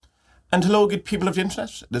And hello, good people of the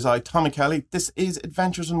internet. It is I, Tommy Kelly. This is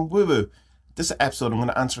Adventures in Woo Woo. This episode, I'm going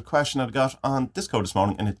to answer a question that I got on Discord this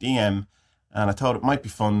morning in a DM, and I thought it might be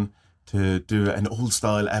fun to do an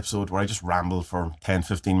old-style episode where I just ramble for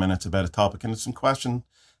 10-15 minutes about a topic, and it's some question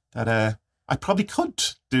that I probably could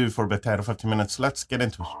do for about 10 or 15 minutes. So let's get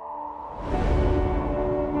into it.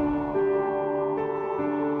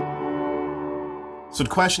 So the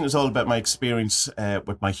question is all about my experience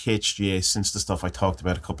with my HGA since the stuff I talked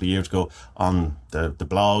about a couple of years ago on the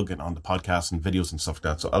blog and on the podcast and videos and stuff like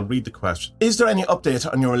that. So I'll read the question. Is there any update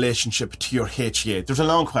on your relationship to your HGA? There's a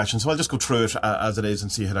long question, so I'll just go through it as it is and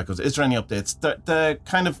see how that goes. Is there any updates? The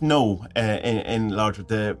kind of no in larger,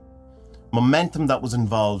 the momentum that was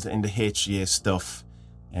involved in the HGA stuff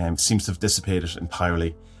seems to have dissipated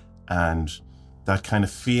entirely. And that kind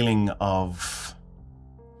of feeling of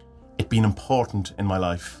it being important in my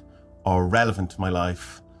life or relevant to my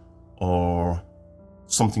life or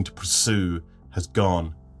something to pursue has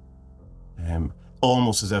gone.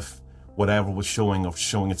 Almost as if whatever was showing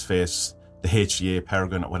its face, the HGA,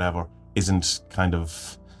 Peregrine, or whatever, isn't kind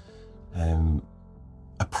of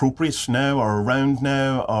appropriate now or around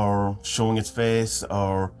now or showing its face,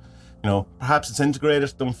 or, you know, perhaps it's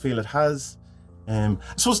integrated, don't feel it has. I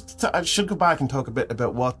suppose I should go back and talk a bit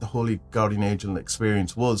about what the Holy Guardian Angel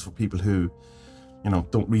experience was for people who, you know,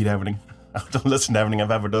 don't read everything, don't listen to everything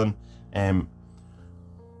I've ever done.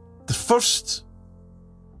 The first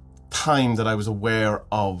time that I was aware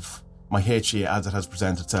of my HGA as it has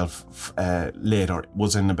presented itself later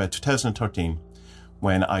was in about 2013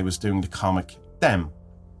 when I was doing the comic Them.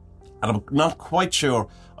 And I'm not quite sure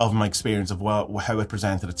of my experience of how it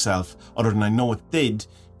presented itself, other than I know it did,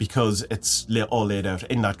 because it's all laid out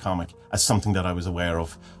in that comic as something that I was aware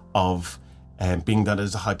of being that it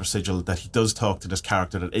is a hyper sigil, that he does talk to this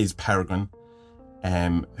character that is Peregrine,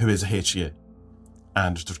 who is a HGA.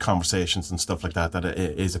 And there's conversations and stuff like that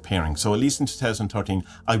it is appearing. So at least in 2013,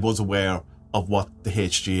 I was aware of what the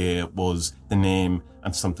HGA was, the name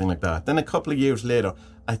and something like that. Then a couple of years later,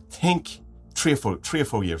 I think 3 or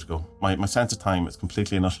 4 years ago, my sense of time is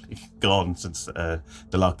completely and utterly gone since the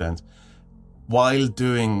lockdowns. While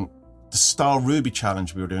doing the Star Ruby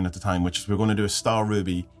challenge we were doing at the time, which is we were going to do a Star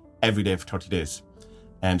Ruby every day for 30 days.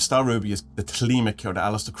 And Star Ruby is the Thelemic or the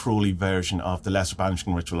Aleister Crowley version of the Lesser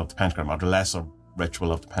Banishing Ritual of the Pentagram, or the Lesser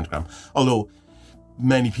Ritual of the Pentagram. Although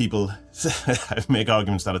many people make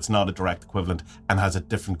arguments that it's not a direct equivalent and has a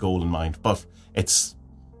different goal in mind, but it's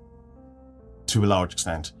to a large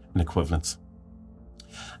extent an equivalence.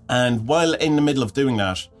 And while in the middle of doing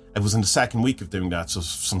that, it was in the second week of doing that, so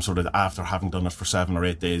some sort of after having done it for 7 or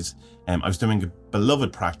 8 days, I was doing a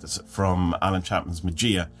beloved practice from Alan Chapman's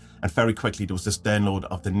HGA, and very quickly there was this download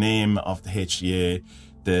of the name of the HGA,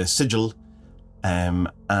 the sigil, and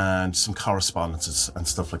some correspondences and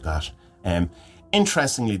stuff like that.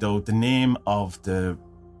 Interestingly though, the name of the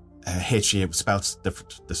HGA was spelled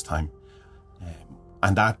different this time.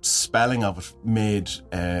 And that spelling of it made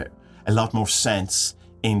a lot more sense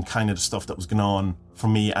in kind of the stuff that was going on for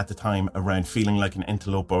me at the time, around feeling like an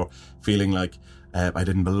interloper, feeling like I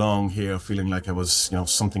didn't belong here, feeling like I was, you know,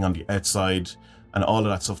 something on the outside, and all of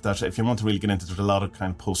that stuff. That if you want to really get into it, there's a lot of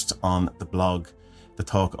kind of posts on the blog that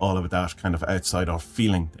talk all about that kind of outside or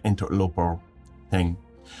feeling, the interloper thing.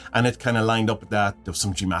 And it kind of lined up with that. There was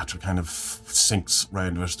some geometric kind of syncs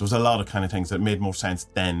around it. There was a lot of kind of things that made more sense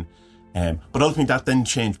then. But ultimately that then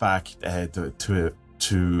changed back and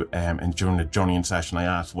during the journeying session I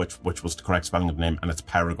asked which was the correct spelling of the name, and it's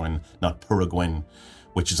Peregrine, not Peregrine,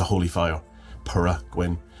 which is a holy fire.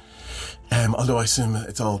 Peregrine. Although I assume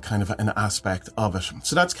it's all kind of an aspect of it.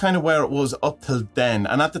 So that's kind of where it was up till then.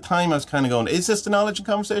 And at the time I was kind of going, is this the knowledge and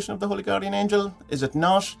conversation of the Holy Guardian Angel? Is it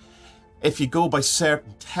not? If you go by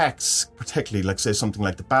certain texts, particularly like say something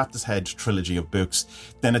like the Baptist Head trilogy of books,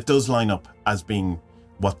 then it does line up as being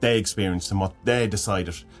what they experienced and what they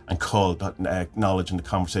decided and called that knowledge and the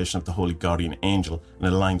conversation of the Holy Guardian Angel, and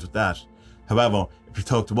it aligns with that. However, if you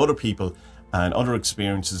talk to other people and other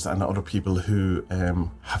experiences and other people who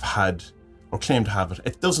have had or claim to have it,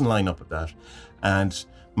 it doesn't line up with that. And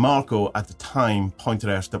Marco at the time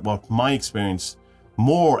pointed out that what my experience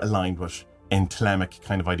more aligned with in Thelemic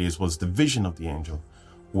kind of ideas was the vision of the angel,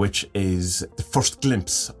 which is the first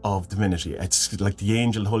glimpse of divinity. It's like the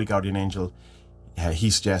angel, the Holy Guardian Angel,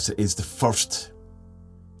 he suggests it is the first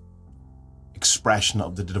expression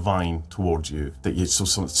of the divine towards you,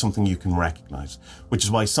 something you can recognize, which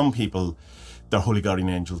is why some people, their Holy Guardian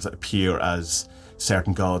Angels appear as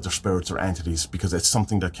certain gods or spirits or entities, because it's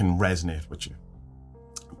something that can resonate with you.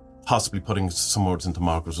 Possibly putting some words into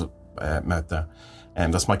Marco's mouth there.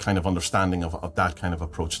 And that's my kind of understanding of that kind of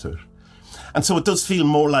approach to it. And so it does feel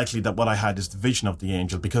more likely that what I had is the vision of the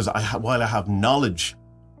angel, because while I have knowledge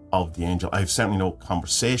of the angel, I have certainly no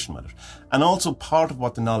conversation with it. And also part of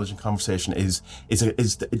what the knowledge and conversation is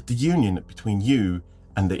the union between you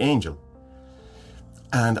and the angel.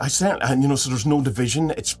 And so there's no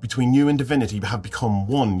division. It's between you and divinity. You have become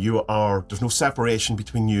one. There's no separation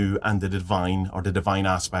between you and the divine or the divine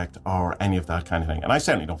aspect or any of that kind of thing. And I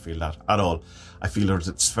certainly don't feel that at all. I feel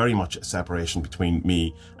it's very much a separation between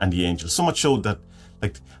me and the angel. So much so that,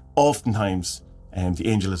 like, oftentimes the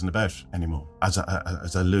angel isn't about anymore, as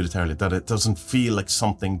I alluded earlier, that it doesn't feel like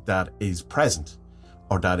something that is present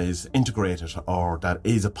or that is integrated or that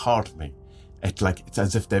is a part of me. It's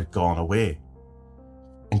as if they've gone away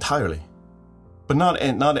entirely, but not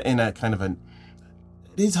in a kind of it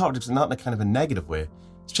is hard. It's not in a kind of a negative way.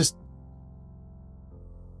 It's just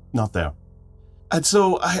not there. And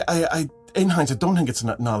so I in hindsight, don't think it's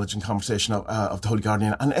a knowledge and conversation of the Holy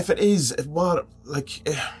Guardian. And if it is,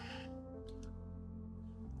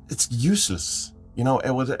 it's useless. It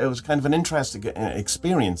was kind of an interesting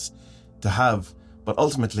experience to have, but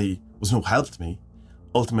ultimately was no help to me.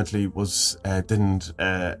 Ultimately was I didn't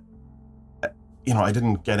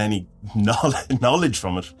get any knowledge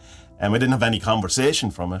from it. I didn't have any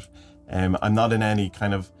conversation from it. I'm not in any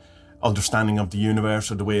kind of understanding of the universe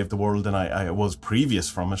or the way of the world than I was previous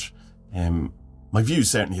from it. My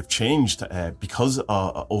views certainly have changed because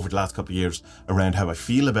over the last couple of years around how I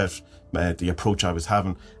feel about the approach I was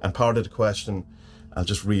having. And part of the question I'll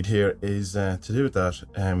just read here is to do with that.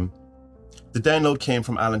 The download came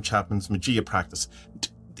from Alan Chapman's HGA practice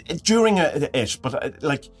during it,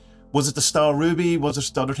 but was it the Star Ruby? Was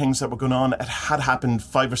it other things that were going on? It had happened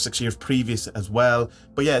 5 or 6 years previous as well.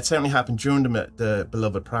 But yeah, it certainly happened during the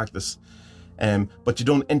beloved practice. But you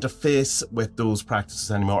don't interface with those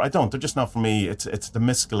practices anymore. I don't. They're just not for me. It's the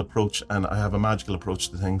mystical approach, and I have a magical approach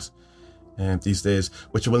to things these days,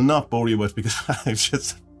 which I will not bore you with because I've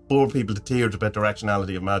just bored people to tears about the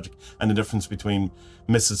rationality of magic and the difference between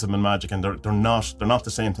mysticism and magic, and they're not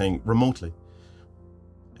the same thing remotely.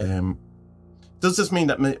 Does this mean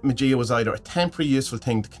that HGA was either a temporary useful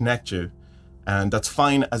thing to connect you, and that's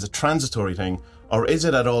fine as a transitory thing, or is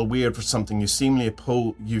it at all weird for something you are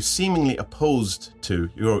seemingly opposed to,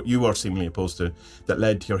 that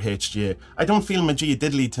led to your HGA? I don't feel HGA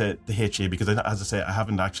did lead to the HGA because, as I say, I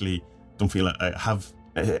don't feel I have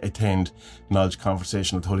attained knowledge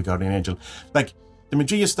conversation with the Holy Guardian Angel. Like, the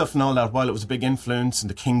HGA stuff and all that, while it was a big influence, and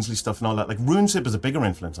the Kingsley stuff and all that, like, RuneScape is a bigger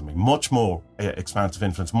influence on me, much more expansive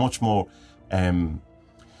influence, much more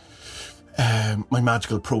my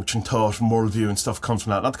magical approach and thought and worldview and stuff comes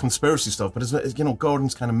from that. Not the conspiracy stuff, but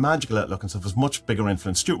Gordon's kind of magical outlook and stuff is much bigger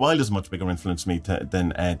influence. Stuart Wilde is a much bigger influence on me than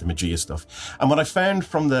the HGA stuff. And what I found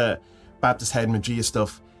from the Baptist Head HGA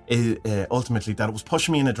stuff is ultimately that it was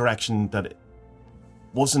pushing me in a direction that it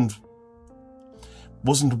wasn't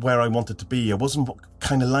where I wanted to be. I wasn't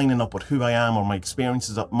kind of lining up with who I am or my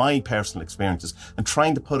experiences, my personal experiences, and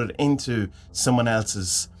trying to put it into someone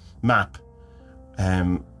else's map.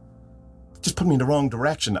 Just put me in the wrong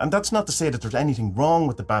direction. And that's not to say that there's anything wrong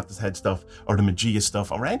with the Baptist Head stuff or the HGA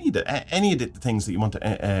stuff or any of the things that you want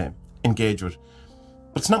to engage with.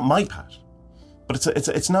 But it's not my path. But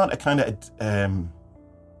it's not a kind of an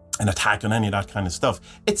attack on any of that kind of stuff.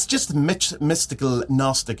 It's just a mystical,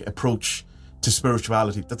 Gnostic approach to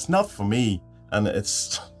spirituality. That's not for me. And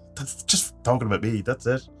that's just talking about me. That's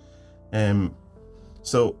it.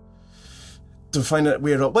 So to find it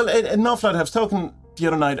weird. Well, an awful lot. I was talking the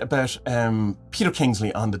other night about Peter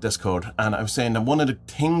Kingsley on the Discord, and I was saying that one of the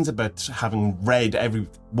things about having read every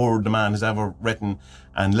word the man has ever written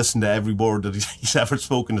and listened to every word that he's ever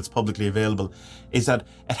spoken that's publicly available is that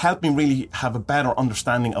it helped me really have a better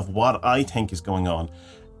understanding of what I think is going on,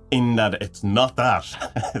 in that it's not that.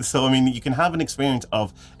 So, I mean, you can have an experience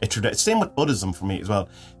of a tradition. Same with Buddhism for me as well,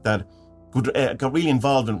 that got really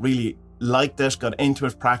involved and really liked it, got into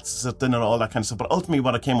it, practiced it, and all that kind of stuff. But ultimately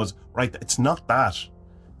what I came was, right, it's not that.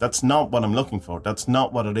 That's not what I'm looking for. That's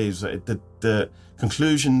not what it is. The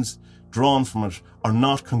conclusions drawn from it are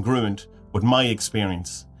not congruent with my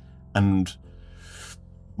experience and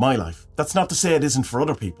my life. That's not to say it isn't for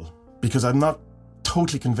other people, because I'm not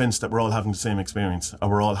totally convinced that we're all having the same experience or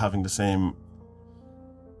we're all having the same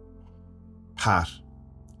path.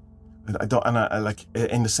 I don't, and I like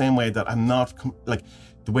in the same way that I'm not like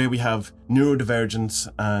the way we have neurodivergence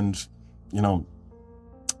and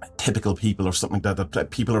typical people or something like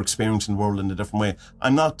that people are experiencing the world in a different way.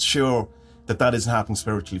 I'm not sure that isn't happening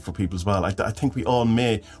spiritually for people as well. I think we all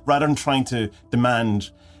may, rather than trying to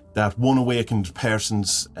demand that one awakened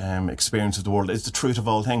person's experience of the world is the truth of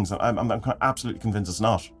all things. I'm absolutely convinced it's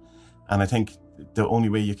not. And I think the only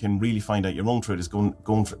way you can really find out your own truth is going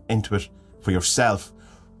into it for yourself,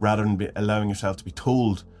 rather than allowing yourself to be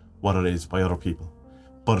told what it is by other people.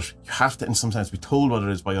 But you have to, in some sense, be told what it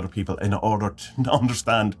is by other people in order to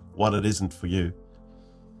understand what it isn't for you.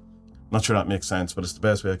 Not sure that makes sense, but it's the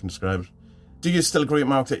best way I can describe it. Do you still agree with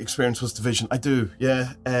Mark that experience was division? I do,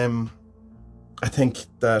 yeah. I think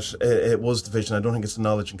that it was division. I don't think it's the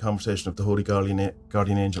knowledge and conversation of the Holy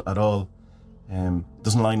Guardian Angel at all.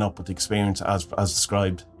 Doesn't line up with the experience as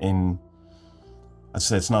described in, I'd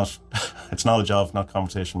say it's knowledge of, not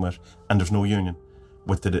conversation with, and there's no union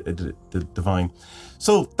with the divine.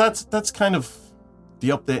 So that's kind of the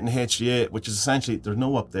update in the HGA, which is essentially there's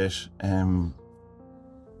no update.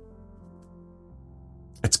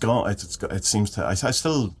 It's gone. It seems to. I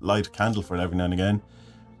still light a candle for it every now and again.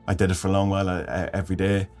 I did it for a long while, every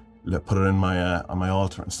day. Put it in my on my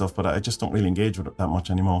altar and stuff, but I just don't really engage with it that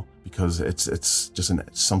much anymore because it's just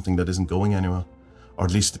something that isn't going anywhere, or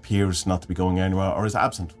at least appears not to be going anywhere, or is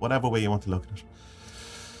absent. Whatever way you want to look at it.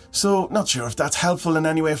 So, not sure if that's helpful in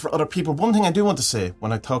any way for other people. One thing I do want to say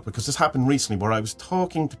when I talk, because this happened recently, where I was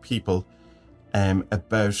talking to people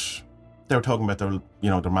about. They were talking about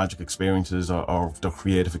their magic experiences or their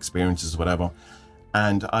creative experiences, whatever.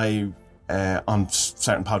 And I, on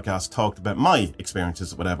certain podcasts, talked about my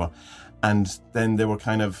experiences, whatever. And then they were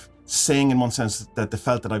kind of saying in one sense that they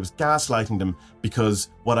felt that I was gaslighting them because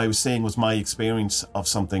what I was saying was my experience of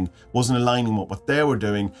something wasn't aligning with what they were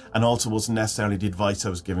doing and also wasn't necessarily the advice I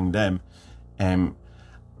was giving them. And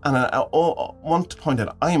I want to point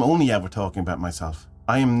out, I am only ever talking about myself.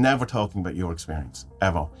 I am never talking about your experience,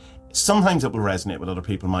 ever. Sometimes it will resonate with other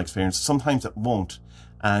people, my experience. Sometimes it won't.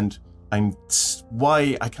 And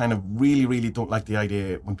why I kind of really, really don't like the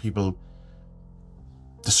idea when people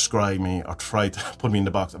describe me or try to put me in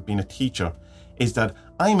the box of being a teacher is that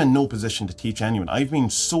I'm in no position to teach anyone. I've been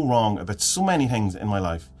so wrong about so many things in my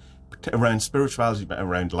life, around spirituality,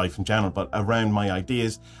 around life in general, but around my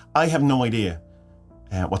ideas. I have no idea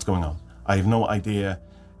what's going on. I have no idea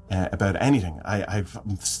about anything. I've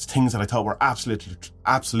things that I thought were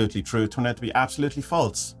absolutely true turned out to be absolutely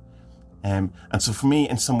false. And so for me,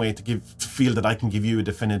 in some way, to feel that I can give you a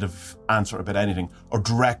definitive answer about anything or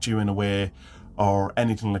direct you in a way or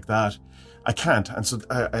anything like that, I can't. And so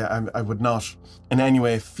I would not in any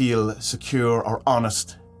way feel secure or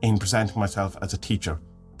honest in presenting myself as a teacher.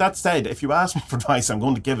 That said, if you ask me for advice, I'm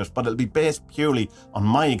going to give it, but it'll be based purely on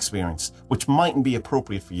my experience, which mightn't be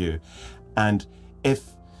appropriate for you. And if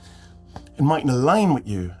it mightn't align with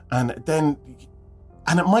you, and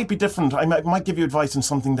it might be different. I might give you advice on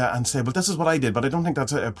something and say, well, this is what I did, but I don't think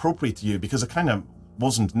that's appropriate to you because it kind of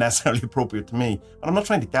wasn't necessarily appropriate to me. And I'm not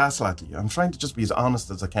trying to gaslight you. I'm trying to just be as honest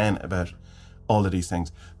as I can about all of these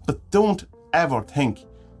things. But don't ever think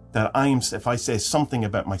that if I say something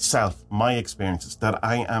about myself, my experiences, that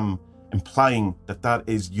I am implying that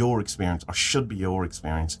is your experience or should be your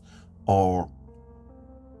experience or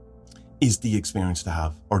is the experience to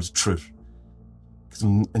have or the truth. Because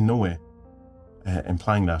I'm in no way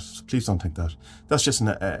implying that. So please don't think that. That's just an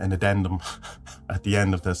addendum at the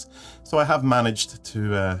end of this. So I have managed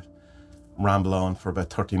to ramble on for about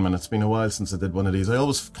 13 minutes. It's been a while since I did one of these. I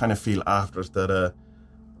always kind of feel after it that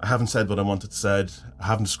I haven't said what I wanted to say. I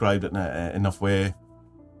haven't described it in enough way.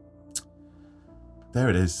 There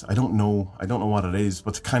it is. I don't know what it is,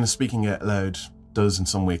 but kind of speaking it loud does in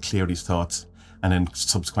some way clear these thoughts, and then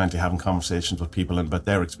subsequently having conversations with people about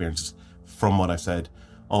their experiences from what I've said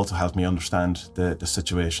also helped me understand the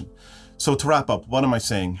situation. So to wrap up, what am I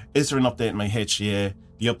saying? Is there an update in my HGA?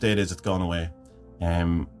 The update is it's gone away.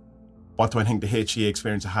 What do I think the HGA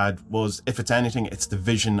experience I had was, if it's anything, it's the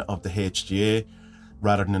vision of the HGA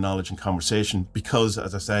rather than the knowledge and conversation, because,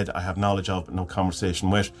 as I said, I have knowledge of but no conversation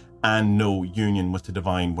with, and no union with the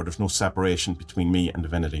divine, where there's no separation between me and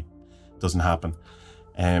divinity. It doesn't happen.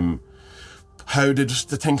 How did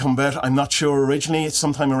the thing come about? I'm not sure. Originally,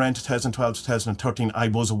 sometime around 2012, 2013, I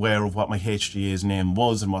was aware of what my HGA's name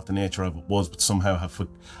was and what the nature of it was, but somehow have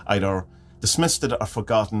either dismissed it or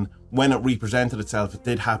forgotten. When it represented itself, it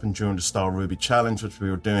did happen during the Star Ruby Challenge, which we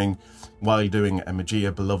were doing while doing a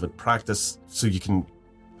Magia Beloved practice. So there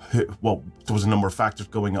was a number of factors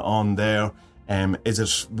going on there. Is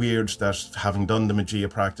it weird that having done the Magia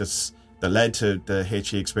practice that led to the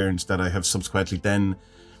HGA experience that I have subsequently then,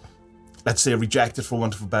 let's say, rejected, for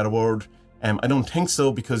want of a better word? I don't think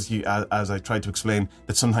so, because as I tried to explain,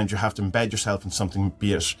 that sometimes you have to embed yourself in something,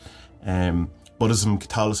 be it Buddhism,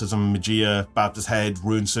 Catholicism, Magia, Baptist Head,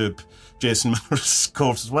 Rune Soup, Jason Miller's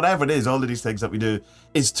courses, whatever it is, all of these things that we do,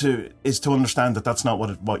 is to understand that that's not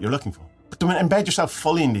what you're looking for. But to embed yourself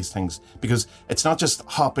fully in these things, because it's not just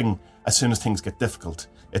hopping as soon as things get difficult.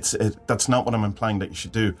 That's not what I'm implying that you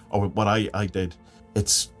should do, or what I did.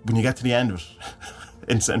 It's when you get to the end of it,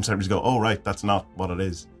 in terms, you go, oh right, that's not what it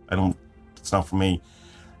is. It's not for me.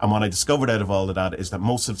 And what I discovered out of all of that is that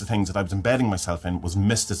most of the things that I was embedding myself in was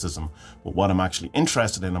mysticism. But what I'm actually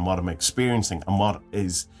interested in and what I'm experiencing and what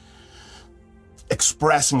is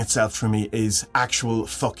expressing itself through me is actual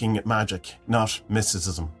fucking magic, not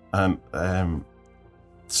mysticism.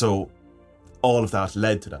 So all of that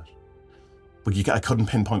led to that. But I couldn't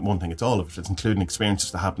pinpoint one thing. It's all of it. It's including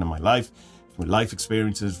experiences that happened in my life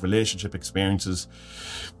experiences, relationship experiences,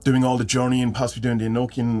 doing all the journeying, possibly doing the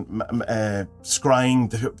Enochian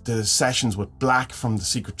scrying, the sessions with Black from the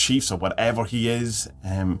Secret Chiefs or whatever he is,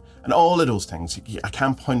 and all of those things. I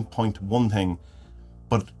can't point one thing,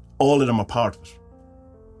 but all of them are part of it.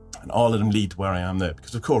 And all of them lead to where I am now.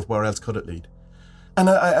 Because of course, where else could it lead? And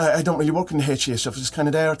I don't really work in the HGA stuff. It's just kind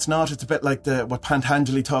of there. It's not. It's a bit like what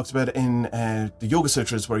Patanjali talks about in the Yoga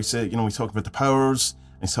Sutras, where he said, we talk about the powers.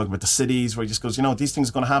 And he's talking about the cities, where he just goes, these things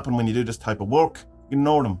are going to happen when you do this type of work.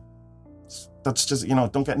 Ignore them. That's just,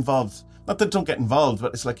 don't get involved. Not that don't get involved,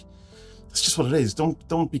 but it's like, that's just what it is.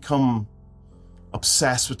 Don't become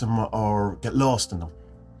obsessed with them or get lost in them.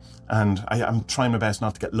 And I'm trying my best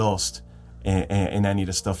not to get lost in any of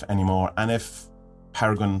this stuff anymore. And if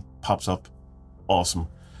Paragon pops up, awesome.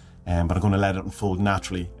 But I'm going to let it unfold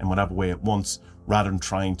naturally in whatever way it wants, rather than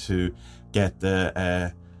trying to get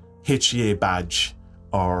the HGA badge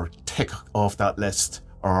or tick off that list,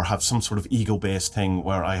 or have some sort of ego-based thing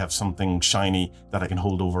where I have something shiny that I can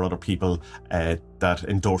hold over other people that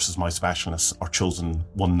endorses my specialness or chosen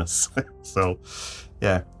oneness. So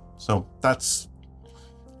that's,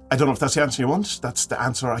 I don't know if that's the answer you want. That's the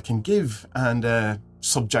answer I can give, and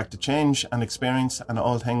subject to change and experience and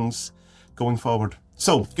all things going forward.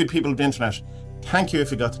 So, good people of the internet, thank you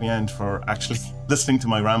if you got to the end for actually listening to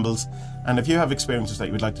my rambles. And if you have experiences that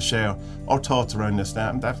you would like to share or thoughts around this,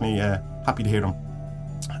 I'm definitely happy to hear them.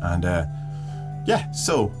 And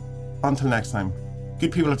so until next time,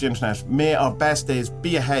 good people of the internet, may our best days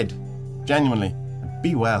be ahead, genuinely, and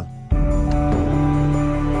be well.